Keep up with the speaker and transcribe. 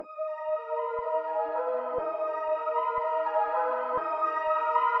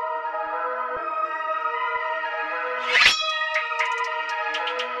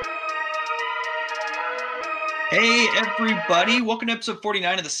Hey, everybody. Welcome to episode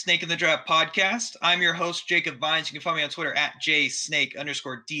 49 of the Snake in the Draft podcast. I'm your host, Jacob Vines. You can find me on Twitter at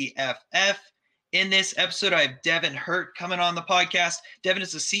jsnake_DFF. In this episode, I have Devin Hurt coming on the podcast. Devin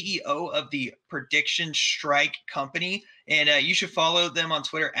is the CEO of the Prediction Strike company, and you should follow them on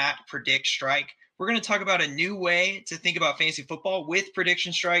Twitter at Predict Strike. We're going to talk about a new way to think about fantasy football with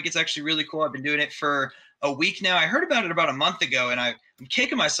Prediction Strike. It's actually really cool. I've been doing it for a week now. I heard about it about a month ago, and I'm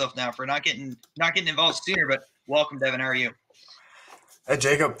kicking myself now for not getting involved sooner, but welcome, Devin. How are you? Hey,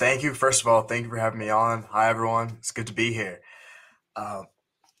 Jacob. Thank you. First of all, thank you for having me on. Hi, everyone. It's good to be here. I'm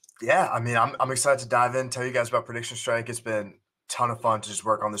excited to dive in, tell you guys about Prediction Strike. It's been a ton of fun to just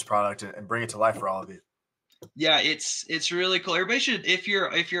work on this product and bring it to life for all of you. Yeah, it's really cool. Everybody should, if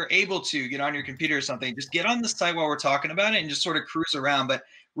you're able to get on your computer or something, just get on the site while we're talking about it and just sort of cruise around. But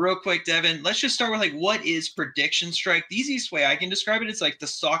real quick, Devin, let's just start with what is Prediction Strike? The easiest way I can describe it is like the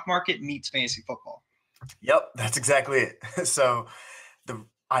stock market meets fantasy football. Yep, that's exactly it. So the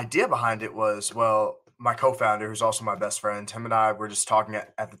idea behind it was, my co-founder, who's also my best friend, him and I were just talking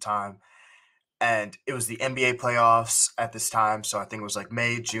at the time, and it was the NBA playoffs at this time. So I think it was like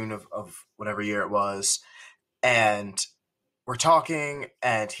May, June of whatever year it was. And we're talking,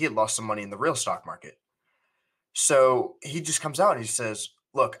 and he had lost some money in the real stock market. So he just comes out and he says,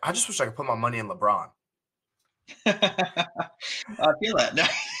 "Look, I just wish I could put my money in LeBron." I feel that.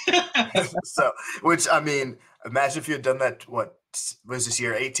 So, imagine if you had done that. What was this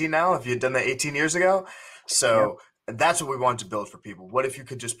year? 18 now. If you had done that 18 years ago, so that's what we wanted to build for people. What if you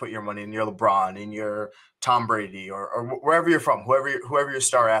could just put your money in your LeBron, in your Tom Brady, or wherever you're from, whoever your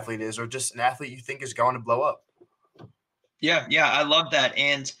star athlete is, or just an athlete you think is going to blow up. Yeah, I love that.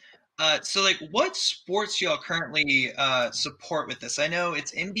 And so, what sports y'all currently support with this? I know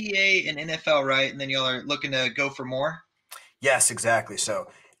it's NBA and NFL, right? And then y'all are looking to go for more. Yes, exactly. So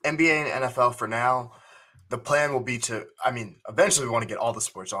NBA and NFL for now. The plan will be eventually we want to get all the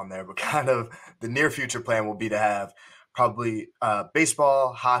sports on there, but kind of the near future plan will be to have probably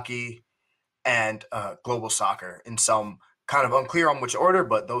baseball, hockey, and global soccer in some kind of unclear on which order,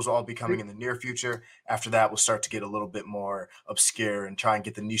 but those will all be coming in the near future. After that, we'll start to get a little bit more obscure and try and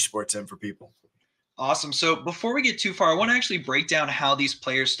get the niche sports in for people. Awesome. So before we get too far, I want to actually break down how these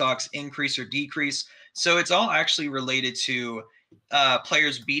player stocks increase or decrease. So it's all actually related to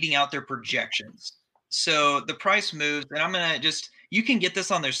players beating out their projections. So the price moves, and I'm going to you can get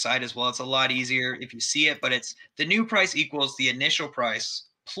this on their site as well. It's a lot easier if you see it, but it's the new price equals the initial price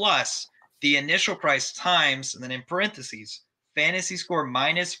plus the initial price times, and then in parentheses, fantasy score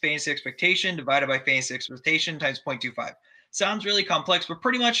minus fantasy expectation divided by fantasy expectation times 0.25. Sounds really complex, but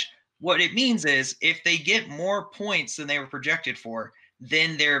pretty much what it means is if they get more points than they were projected for,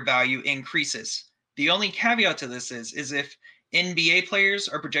 then their value increases. The only caveat to this is if NBA players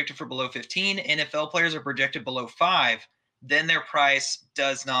are projected for below 15, NFL players are projected below 5, then their price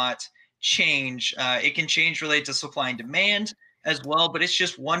does not change. It can change related to supply and demand as well, but it's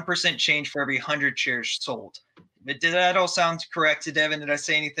just 1% change for every 100 shares sold. But did that all sound correct to Devin? Did I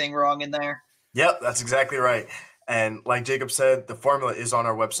say anything wrong in there? Yep, that's exactly right. And like Jacob said, the formula is on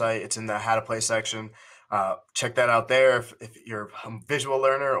our website. It's in the how to play section. Check that out there if you're a visual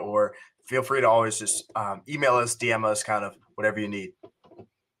learner, or feel free to always just email us, DM us, kind of whatever you need.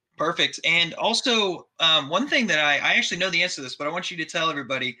 Perfect. And also, one thing that I actually know the answer to this, but I want you to tell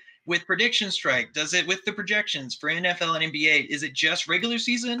everybody with Prediction Strike, does it with the projections for NFL and NBA, is it just regular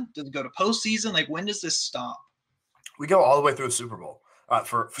season? Does it go to postseason? Like, when does this stop? We go all the way through the Super Bowl.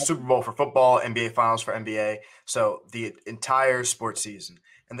 For Super Bowl for football, NBA Finals for NBA. So the entire sports season.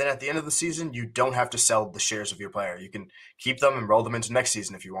 And then at the end of the season, you don't have to sell the shares of your player. You can keep them and roll them into next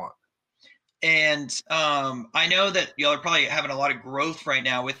season if you want. And I know that y'all are probably having a lot of growth right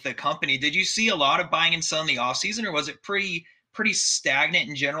now with the company. Did you see a lot of buying and selling the off season, or was it pretty stagnant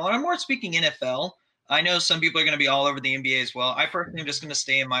in general? And I'm more speaking NFL. I know some people are going to be all over the NBA as well. I personally am just going to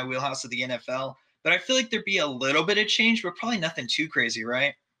stay in my wheelhouse of the NFL, but I feel like there'd be a little bit of change, but probably nothing too crazy,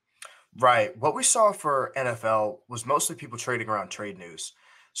 right? Right. What we saw for NFL was mostly people trading around trade news.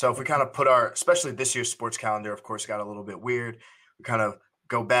 So if we kind of especially this year's sports calendar, of course, got a little bit weird. We kind of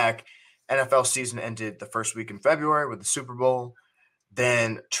go back. NFL season ended the first week in February with the Super Bowl.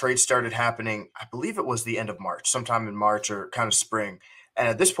 Then trades started happening. I believe it was the end of March, sometime in March or kind of spring. And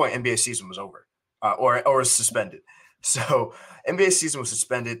at this point, NBA season was over, or was suspended. So NBA season was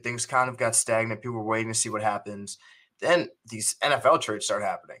suspended. Things kind of got stagnant. People were waiting to see what happens. Then these NFL trades start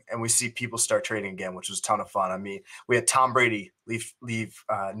happening, and we see people start trading again, which was a ton of fun. I mean, we had Tom Brady leave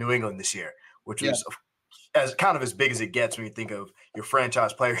New England this year, which was as kind of as big as it gets when you think of your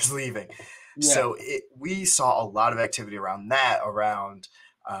franchise players leaving. Yeah. So we saw a lot of activity around that, around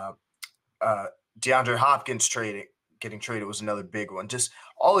DeAndre Hopkins getting traded was another big one. Just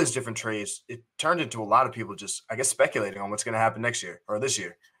all these different trades. It turned into a lot of people just, I guess, speculating on what's going to happen next year or this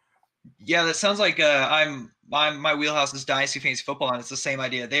year. Yeah, that sounds like my wheelhouse is dynasty fantasy football, and it's the same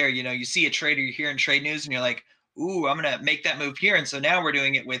idea there. You know, you see a trader, you hear in trade news, and you're like, "Ooh, I'm gonna make that move here." And so now we're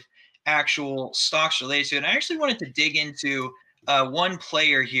doing it with actual stocks related to it. And I actually wanted to dig into one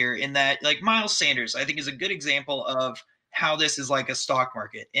player here in that, like Miles Sanders, I think is a good example of how this is like a stock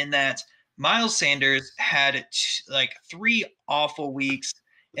market. In that Miles Sanders had like 3 awful weeks,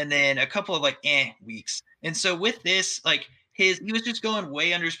 and then a couple of like weeks. And so with this, like he was just going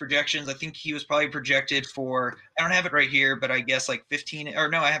way under his projections. I think he was probably projected for, I don't have it right here, but I guess like 15, or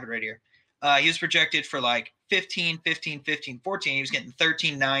no, I have it right here. He was projected for like 15, 15, 15, 14. He was getting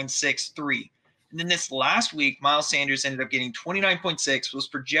 13, 9, 6, 3. And then this last week, Miles Sanders ended up getting 29.6, was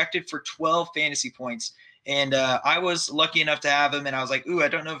projected for 12 fantasy points. And I was lucky enough to have him, and I was like, ooh, I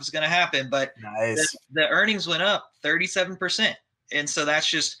don't know if it's going to happen. But nice. the earnings went up 37%. And so that's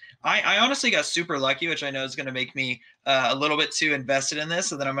just, I honestly got super lucky, which I know is going to make me a little bit too invested in this.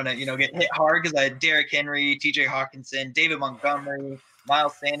 So then I'm going to, get hit hard because I had Derrick Henry, TJ Hawkinson, David Montgomery,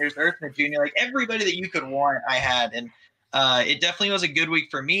 Miles Sanders, Smith Jr., like everybody that you could want, I had. And it definitely was a good week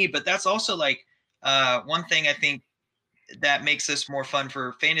for me. But that's also like one thing I think that makes this more fun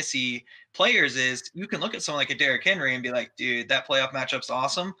for fantasy players is you can look at someone like a Derrick Henry and be like, dude, that playoff matchup's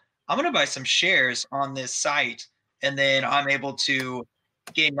awesome. I'm going to buy some shares on this site, and then I'm able to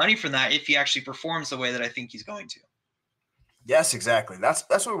gain money from that if he actually performs the way that I think he's going to. Yes, exactly. That's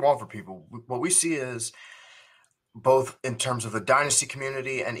what we want for people. What we see is both in terms of the dynasty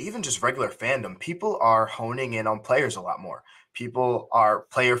community and even just regular fandom, people are honing in on players a lot more. People are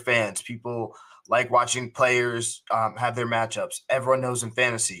player fans. People like watching players have their matchups. Everyone knows in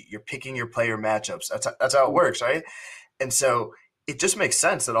fantasy, you're picking your player matchups. That's how it works, right? And so it just makes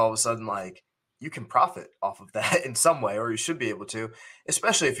sense that all of a sudden, like, you can profit off of that in some way, or you should be able to,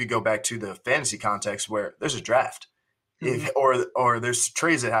 especially if you go back to the fantasy context where there's a draft, or there's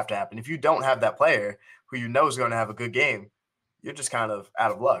trades that have to happen. If you don't have that player who you know is going to have a good game, you're just kind of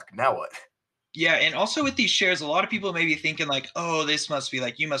out of luck. Now what? Yeah, and also with these shares, a lot of people may be thinking like, oh, this must be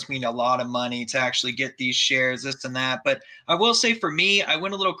like, you must mean a lot of money to actually get these shares, this and that. But I will say for me, I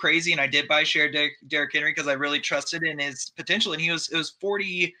went a little crazy and I did buy share Derrick Henry because I really trusted in his potential. And it was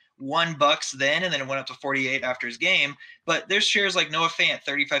 $41 then, and then it went up to 48 after his game. But there's shares like Noah Fant,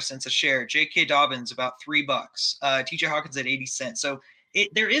 35 cents a share, J.K. Dobbins, about $3, TJ Hawkins at 80 cents. So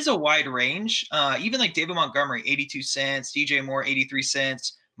there is a wide range. Even like David Montgomery, 82 cents, DJ Moore, 83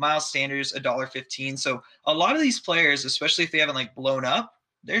 cents. Miles Sanders, $1.15. So a lot of these players, especially if they haven't like blown up,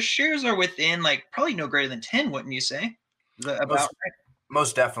 their shares are within like probably no greater than 10, wouldn't you say?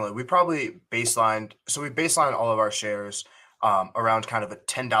 Most definitely. We probably baselined. So we baseline all of our shares around kind of a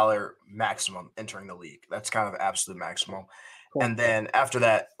 $10 maximum entering the league. That's kind of absolute maximum. Cool. And then after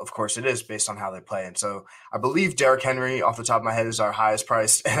that, of course, it is based on how they play. And so I believe Derrick Henry, off the top of my head, is our highest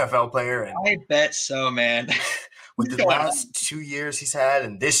priced NFL player. And I bet so, man. With the last 2 years he's had,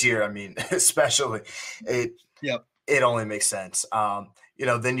 and this year, I mean, especially, it only makes sense.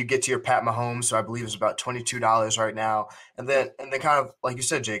 Then you get to your Pat Mahomes, so I believe it's about $22 right now. And then kind of, like you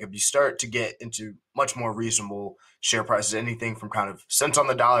said, Jacob, you start to get into much more reasonable share prices, anything from kind of cents on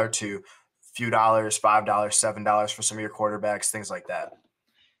the dollar to a few dollars, $5, $7 for some of your quarterbacks, things like that.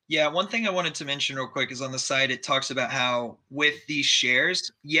 Yeah, one thing I wanted to mention real quick is on the site, it talks about how with these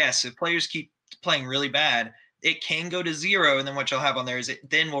shares, yes, if players keep playing really bad, it can go to 0, and then what you'll have on there is it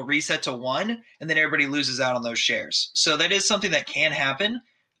then will reset to 1, and then everybody loses out on those shares. So that is something that can happen.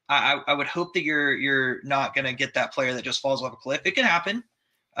 I would hope that you're not going to get that player that just falls off a cliff. It can happen,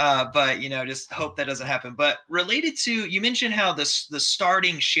 but just hope that doesn't happen. But related to, you mentioned how the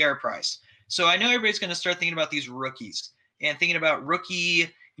starting share price. So I know everybody's going to start thinking about these rookies and thinking about rookie,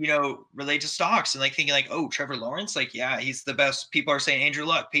 related to stocks, and like thinking like, oh, Trevor Lawrence, like, yeah, he's the best. People are saying Andrew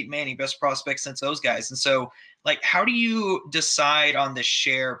Luck, Peyton Manning, best prospects since those guys. And so, like, how do you decide on the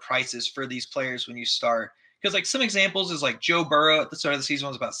share prices for these players when you start? Because like some examples is like Joe Burrow at the start of the season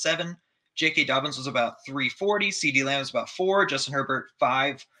was about 7, J.K. Dobbins was about 340, C.D. Lamb was about 4, Justin Herbert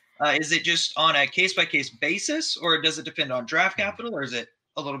 5. Is it just on a case by case basis, or does it depend on draft capital, or is it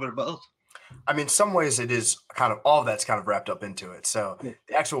a little bit of both? I mean, some ways it is kind of all of that's kind of wrapped up into it. So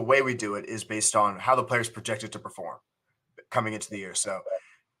the actual way we do it is based on how the player's projected to perform coming into the year. So,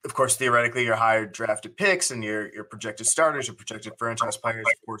 of course, theoretically, your higher drafted picks and your projected starters, your projected franchise players,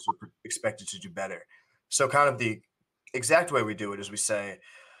 of course, are expected to do better. So kind of the exact way we do it is we say,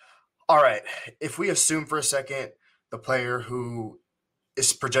 all right, if we assume for a second the player who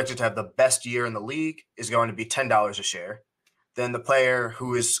is projected to have the best year in the league is going to be $10 a share, then the player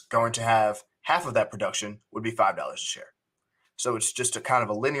who is going to have half of that production would be $5 a share. So it's just a kind of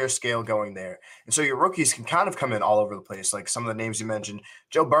a linear scale going there. And so your rookies can kind of come in all over the place. Like some of the names you mentioned,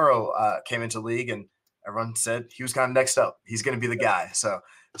 Joe Burrow came into the league and everyone said he was kind of next up. He's going to be the guy. So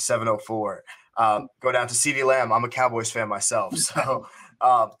 704. Go down to CeeDee Lamb. I'm a Cowboys fan myself. So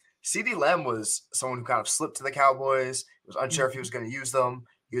CeeDee Lamb was someone who kind of slipped to the Cowboys. Was unsure if he was going to use them.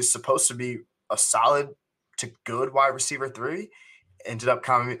 He was supposed to be a solid to good wide receiver 3. Ended up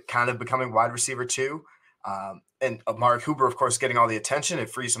kind of becoming wide receiver 2. And Amari Cooper, of course, getting all the attention. It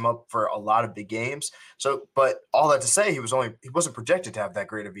frees him up for a lot of big games. So, but all that to say, he wasn't projected to have that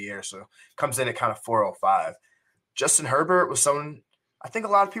great of a year. So comes in at kind of 405. Justin Herbert was someone I think a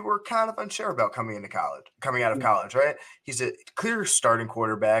lot of people were kind of unsure about coming out of college, right? He's a clear starting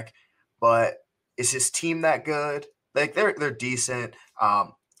quarterback, but is his team that good? Like they're decent.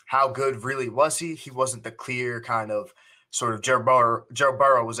 How good really was he? He wasn't the clear kind of sort of Joe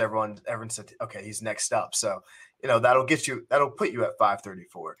Burrow was everyone said, okay, he's next up. So, that'll put you at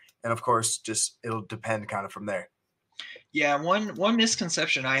 534. And of course, just it'll depend kind of from there. Yeah, one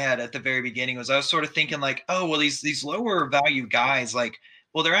misconception I had at the very beginning was I was sort of thinking like, oh, well, these lower value guys, like,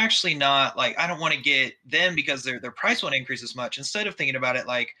 well, they're actually not like, I don't want to get them because their price won't increase as much. Instead of thinking about it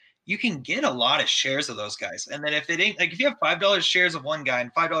like, you can get a lot of shares of those guys. And then if it ain't like if you have $5 shares of one guy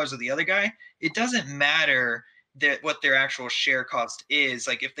and $5 of the other guy, it doesn't matter that what their actual share cost is.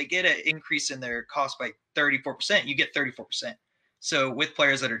 Like if they get an increase in their cost by 34%, you get 34%. So with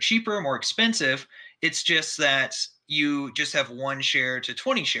players that are cheaper, more expensive, it's just that you just have one share to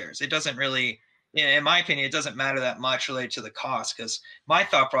 20 shares. It doesn't really, in my opinion, it doesn't matter that much related to the cost, because my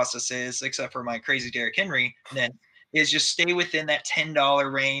thought process is, except for my crazy Derrick Henry, then is just stay within that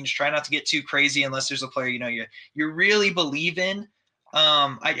 $10 range. Try not to get too crazy unless there's a player you really believe in.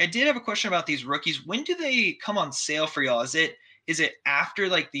 I did have a question about these rookies. When do they come on sale for y'all? Is it after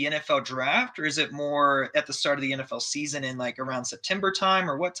like the NFL draft, or is it more at the start of the NFL season in like around September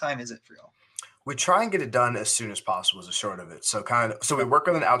time, or what time is it for y'all? We try and get it done as soon as possible is the short of it. So we work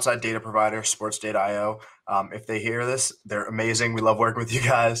with an outside data provider, SportsData.io. If they hear this, they're amazing. We love working with you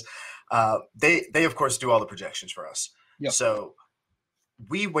guys. They of course do all the projections for us. Yep. So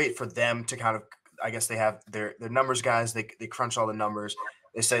we wait for them to kind of, I guess they have their numbers guys. They crunch all the numbers.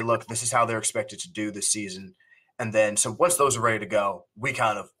 They say, look, this is how they're expected to do this season. And then, so once those are ready to go,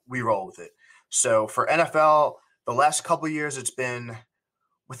 we roll with it. So for NFL, the last couple of years, it's been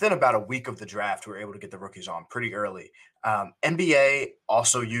within about a week of the draft, we're able to get the rookies on pretty early. NBA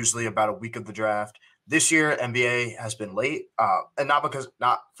also usually about a week of the draft. This year, NBA has been late, and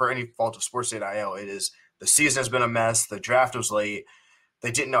not for any fault of SportsData.io. It is the season has been a mess. The draft was late.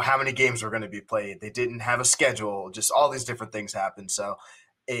 They didn't know how many games were going to be played. They didn't have a schedule. Just all these different things happened. So,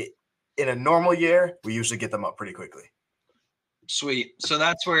 in a normal year, we usually get them up pretty quickly. Sweet. So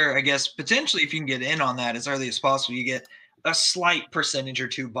that's where I guess potentially, if you can get in on that as early as possible, you get a slight percentage or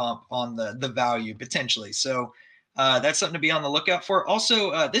two bump on the value potentially. So that's something to be on the lookout for.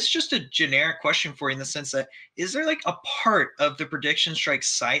 Also, this is just a generic question for you in the sense that, is there like a part of the Prediction Strike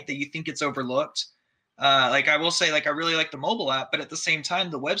site that you think it's overlooked? Like I will say, like I really like the mobile app, but at the same time,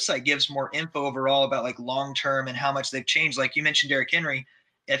 the website gives more info overall about like long-term and how much they've changed. Like you mentioned Derrick Henry,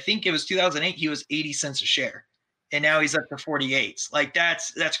 I think it was 2008, he was 80 cents a share, and now he's up to 48. Like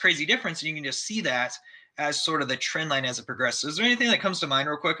that's crazy difference. And you can just see that as sort of the trend line as it progresses. Is there anything that comes to mind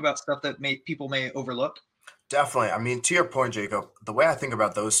real quick about stuff that people may overlook? Definitely. I mean, to your point, Jacob, the way I think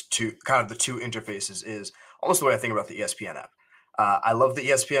about those two, kind of the two interfaces, is almost the way I think about the ESPN app. I love the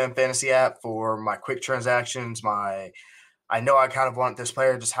ESPN fantasy app for my quick transactions. I know I kind of want this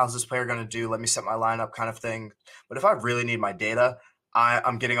player, just how's this player going to do? Let me set my lineup kind of thing. But if I really need my data,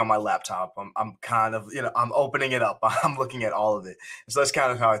 I'm getting on my laptop. I'm kind of, I'm opening it up. I'm looking at all of it. So that's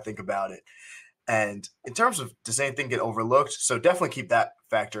kind of how I think about it. And in terms of, does anything get overlooked? So definitely keep that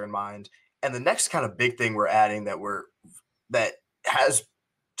factor in mind. And the next kind of big thing we're adding that has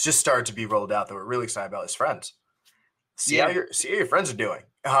just started to be rolled out that we're really excited about is friends. See how your friends are doing.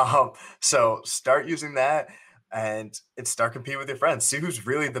 So start using that and start competing with your friends. See who's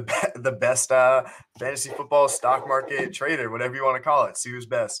really the best fantasy football stock market trader, whatever you want to call it. See who's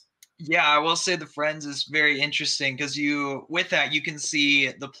best. Yeah, I will say the friends is very interesting because with that, you can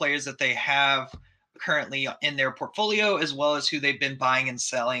see the players that they have currently in their portfolio, as well as who they've been buying and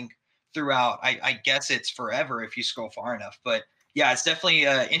selling throughout. I guess it's forever if you scroll far enough. But yeah, it's definitely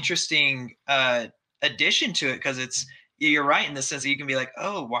an interesting addition to it, because you're right in the sense that you can be like,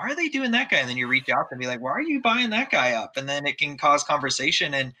 oh, why are they doing that guy? And then you reach out and be like, why are you buying that guy up? And then it can cause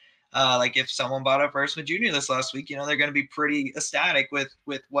conversation. And like if someone bought up Erstman Jr. this last week, they're going to be pretty ecstatic with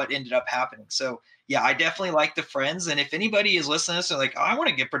what ended up happening. So yeah, I definitely like the friends. And if anybody is listening to this and like, oh, I want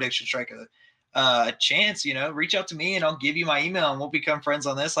to get Prediction Strike, a chance, reach out to me and I'll give you my email and we'll become friends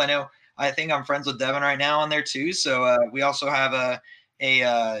on this. I think I'm friends with Devin right now on there too. So we also have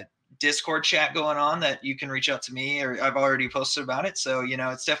a Discord chat going on that you can reach out to me, or I've already posted about it. So,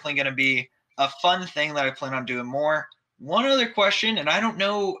 it's definitely going to be a fun thing that I plan on doing more. One other question, and I don't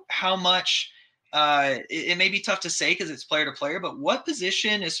know how much it may be tough to say because it's player to player, but what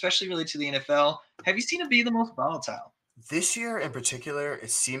position, especially related to the NFL, have you seen it be the most volatile? This year in particular, it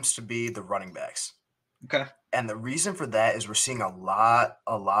seems to be the running backs. Okay. And the reason for that is we're seeing a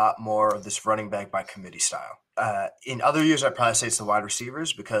lot more of this running back by committee style. In other years, I'd probably say it's the wide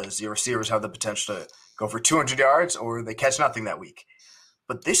receivers because the receivers have the potential to go for 200 yards or they catch nothing that week.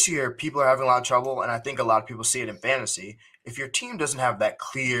 But this year, people are having a lot of trouble, and I think a lot of people see it in fantasy. If your team doesn't have that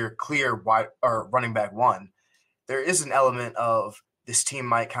clear wide or running back one, there is an element of this team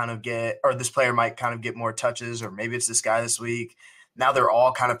might kind of get, or this player might kind of get more touches, or maybe it's this guy this week. Now they're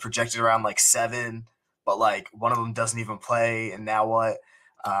all kind of projected around like 7, but like one of them doesn't even play, and now what?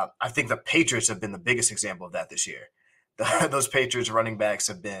 I think the Patriots have been the biggest example of that this year. Those Patriots running backs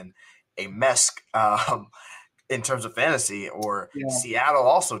have been a mess in terms of fantasy, or Seattle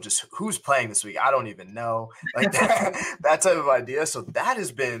also just who's playing this week. I don't even know, like that type of idea. So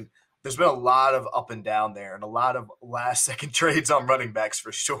there's been a lot of up and down there and a lot of last second trades on running backs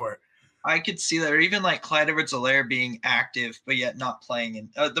for sure. I could see that, or even like Clyde Edwards-Helaire being active but yet not playing.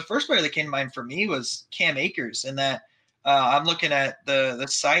 And the first player that came to mind for me was Cam Akers, and that I'm looking at the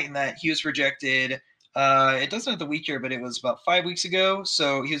site and that he was projected. It doesn't have the week here, but it was about 5 weeks ago.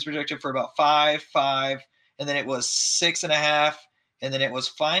 So he was projected for about 5, and then it was 6.5, and then it was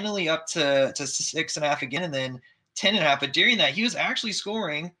finally up to 6.5 again, and then 10.5. But during that, he was actually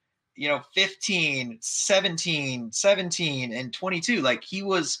scoring, 15, 17, and 22. Like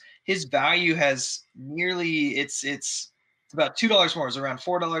his value has nearly it's about $2 more. It was around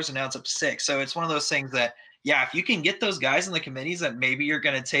 $4, and now it's up to $6. So it's one of those things that, yeah, if you can get those guys in the committees that maybe you're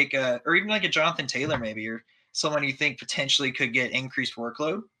going to take or even like a Jonathan Taylor, maybe, or someone you think potentially could get increased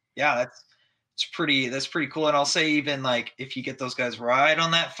workload. Yeah, that's pretty cool. And I'll say even like if you get those guys right on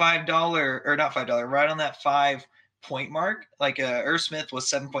that $5 or not $5, right on that 5-point mark, like Irv Smith was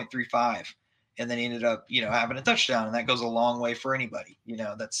 7.35. And then he ended up, having a touchdown, and that goes a long way for anybody.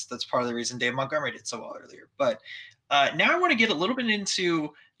 That's part of the reason Dave Montgomery did so well earlier. But now I want to get a little bit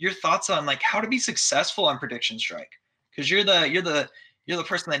into your thoughts on like how to be successful on Prediction Strike, because you're the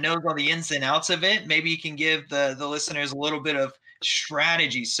person that knows all the ins and outs of it. Maybe you can give the listeners a little bit of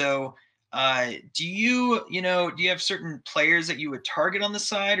strategy. So, do you have certain players that you would target on the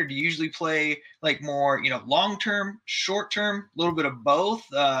side, or do you usually play like more, long term, short term, a little bit of both?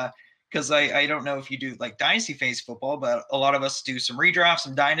 Because I don't know if you do like dynasty fantasy football, but a lot of us do some redraft,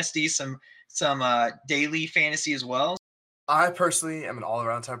 some dynasty, some daily fantasy as well. I personally am an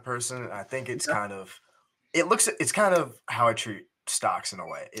all-around type person. I think it's kind of how I treat stocks in a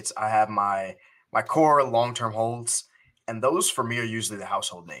way. I have my core long-term holds, and those for me are usually the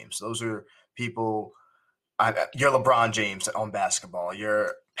household names. Those are people. You're LeBron James on basketball.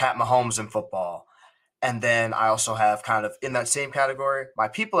 You're Pat Mahomes in football. And then I also have kind of in that same category, my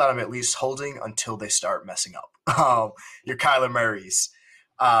people that I'm at least holding until they start messing up. Your Kyler Murray's.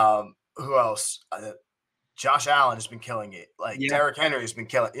 Who else? Josh Allen has been killing it. Like Derrick Henry has been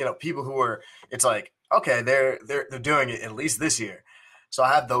killing. People who are. It's like okay, they're doing it at least this year. So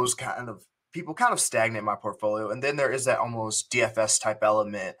I have those kind of people kind of stagnate in my portfolio, and then there is that almost DFS type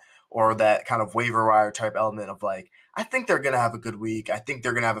element or that kind of waiver wire type element of like I think they're gonna have a good week. I think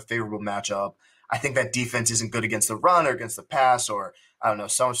they're gonna have a favorable matchup. I think that defense isn't good against the run or against the pass, or I don't know,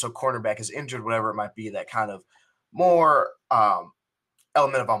 so-and-so cornerback is injured, whatever it might be, that kind of more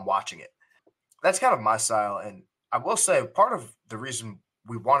element of I'm watching it. That's kind of my style. And I will say part of the reason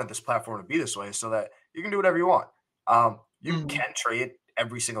we wanted this platform to be this way is so that you can do whatever you want. You can trade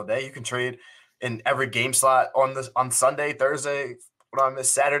every single day. You can trade in every game slot on Sunday, Thursday,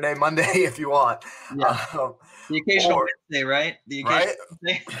 Saturday, Monday, if you want. Yeah. The occasional Wednesday, right? Right?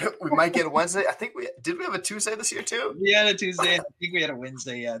 We might get a Wednesday. I think we have a Tuesday this year too? We had a Tuesday. I think we had a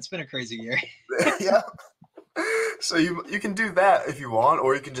Wednesday. Yeah, it's been a crazy year. Yeah. So you can do that if you want,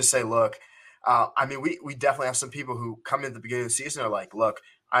 or you can just say, look, we definitely have some people who come in at the beginning of the season are like, look,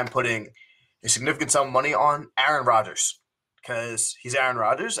 I'm putting a significant sum of money on Aaron Rodgers because he's Aaron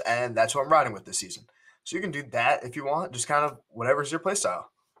Rodgers, and that's who I'm riding with this season. So you can do that if you want, just kind of whatever's your play style.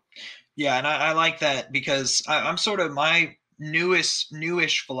 Yeah, and I like that because I'm sort of my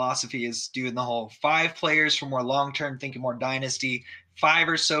newish philosophy is doing the whole 5 players for more long-term, thinking more dynasty, 5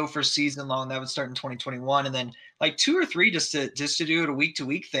 or so for season long. That would start in 2021, and then like 2 or 3 just to do it a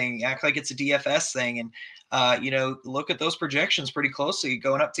week-to-week thing, act like it's a DFS thing. And look at those projections pretty closely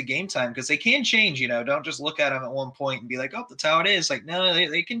going up to game time, because they can change. Don't just look at them at one point and be like, oh, that's how it is. Like, no,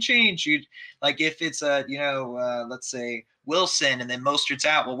 they can change. Like if it's let's say Wilson and then Mostert's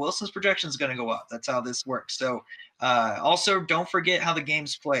out, well, Wilson's projection is going to go up. That's how this works. So also don't forget how the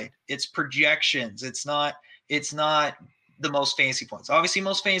game's played. It's projections. It's not the most fantasy points. Obviously,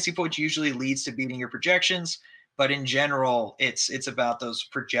 most fantasy points usually leads to beating your projections, but in general, it's about those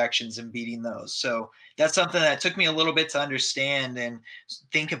projections and beating those. So that's something that took me a little bit to understand and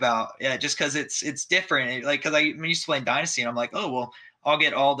think about. Yeah, just because it's different. Because I'm used to playing Dynasty, and I'm like, oh well, I'll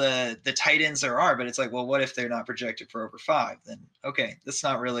get all the tight ends there are, but it's like, well, what if they're not projected for over 5? Then okay, that's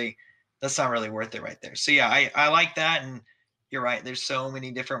not really worth it right there. So yeah, I like that, and you're right. There's so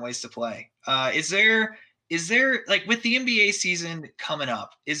many different ways to play. Is there like with the NBA season coming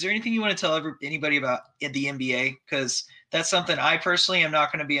up, is there anything you want to tell anybody about the NBA? Because that's something I personally am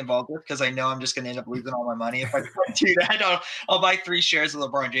not going to be involved with, because I know I'm just going to end up losing all my money if I do that. I'll buy 3 shares of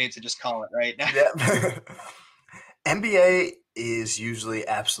LeBron James and just call it right now. Yeah. NBA is usually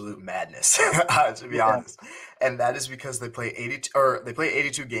absolute madness, to be honest. And that is because they play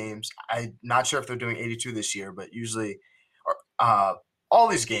 82 games. I'm not sure if they're doing 82 this year, but usually all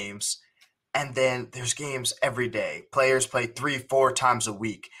these games. And then there's games every day. Players play 3-4 times a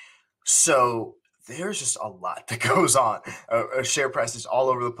week. So there's just a lot that goes on. Share prices all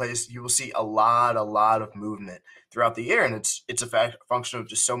over the place. You will see a lot of movement throughout the year. And it's a function of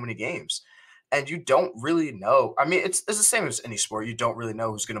just so many games. And you don't really know. I mean, it's the same as any sport. You don't really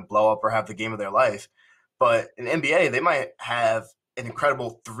know who's going to blow up or have the game of their life. But in NBA, they might have an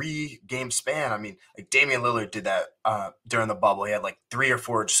incredible 3-game span. I mean, like Damian Lillard did that during the bubble. He had like 3 or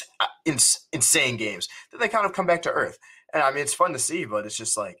 4 just insane games. Then they kind of come back to earth. And I mean, it's fun to see, but it's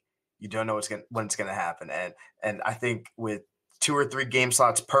just like you don't know when it's gonna happen. And I think with 2 or 3 game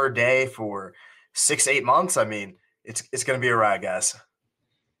slots per day for 6-8 months, I mean, it's gonna be a ride, guys.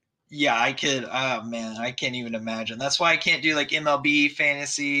 Yeah, I could. Oh man, I can't even imagine. That's why I can't do like MLB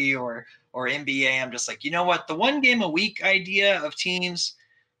fantasy or NBA. I'm just like, you know what? The 1 game a week idea of teams.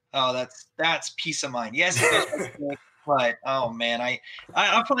 Oh, that's peace of mind. Yes, but oh man,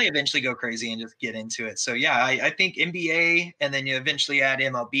 I'll probably eventually go crazy and just get into it. So yeah, I think NBA, and then you eventually add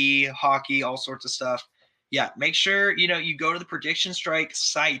MLB, hockey, all sorts of stuff. Yeah, make sure you go to the Prediction Strike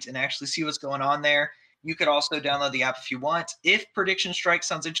site and actually see what's going on there. You could also download the app if you want. If Prediction Strike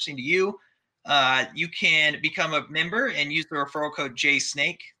sounds interesting to you, you can become a member and use the referral code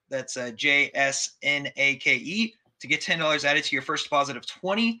JSNAKE. That's JSNAKE to get $10 added to your first deposit of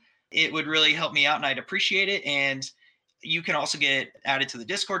 $20. It would really help me out, and I'd appreciate it. And you can also get added to the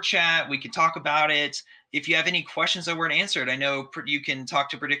Discord chat. We can talk about it. If you have any questions that weren't answered, I know you can talk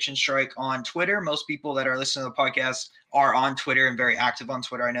to Prediction Strike on Twitter. Most people that are listening to the podcast are on Twitter and very active on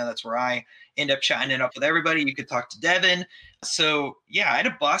Twitter. I know that's where I end up chatting it up with everybody. You could talk to Devin. So yeah, I had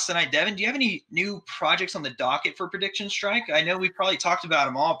a blast tonight. Devin, do you have any new projects on the docket for Prediction Strike? I know we probably talked about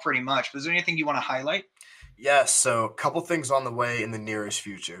them all pretty much, but is there anything you want to highlight? Yes, so a couple things on the way in the nearest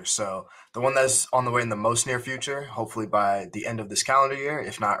future. So the one that's on the way in the most near future, hopefully by the end of this calendar year,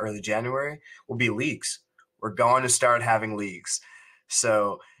 if not early January, will be leagues. We're going to start having leagues.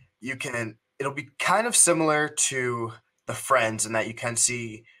 So it'll be kind of similar to the Friends in that you can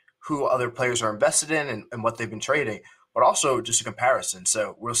see who other players are invested in and what they've been trading, but also just a comparison.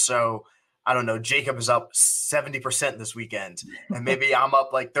 So I don't know, Jacob is up 70% this weekend, and maybe I'm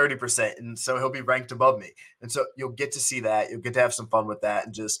up like 30%, and so he'll be ranked above me. And so you'll get to see that. You'll get to have some fun with that,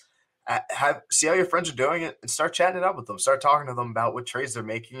 and just see how your friends are doing it, and start chatting it up with them. Start talking to them about what trades they're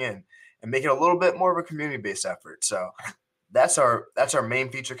making, and make it a little bit more of a community-based effort. So that's our main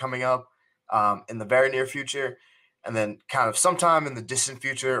feature coming up in the very near future. And then kind of sometime in the distant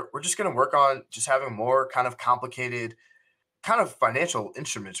future, we're just going to work on just having more kind of complicated kind of financial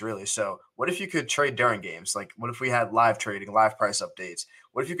instruments, really. So what if you could trade during games? Like, what if we had live trading, live price updates?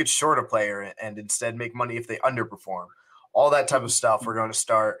 What if you could short a player and instead make money if they underperform? All that type of stuff we're going to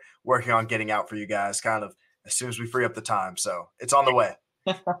start working on getting out for you guys kind of as soon as we free up the time. So it's on the way.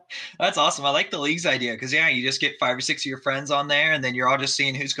 That's awesome. I like the leagues idea because, yeah, you just get 5 or 6 of your friends on there, and then you're all just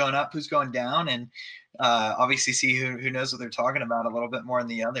seeing who's going up, who's going down, and obviously see who knows what they're talking about a little bit more than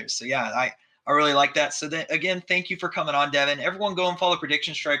the others. So, yeah, I really like that. So, then again, thank you for coming on, Devin. Everyone go and follow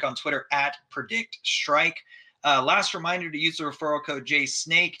Prediction Strike on Twitter at PredictStrike. Last reminder to use the referral code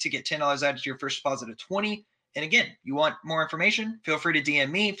JSNAKE to get $10 added to your first deposit of $20. And again, you want more information, feel free to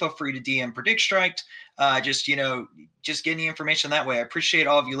DM me, feel free to DM Predict Strike. Just getting the information that way. I appreciate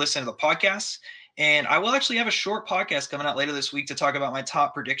all of you listening to the podcast. And I will actually have a short podcast coming out later this week to talk about my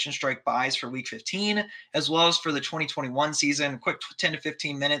top Prediction Strike buys for week 15, as well as for the 2021 season. Quick 10 to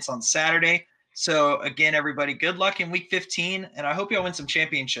 15 minutes on Saturday. So again, everybody, good luck in week 15, and I hope y'all win some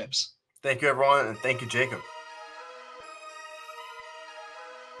championships. Thank you, everyone, and thank you, Jacob.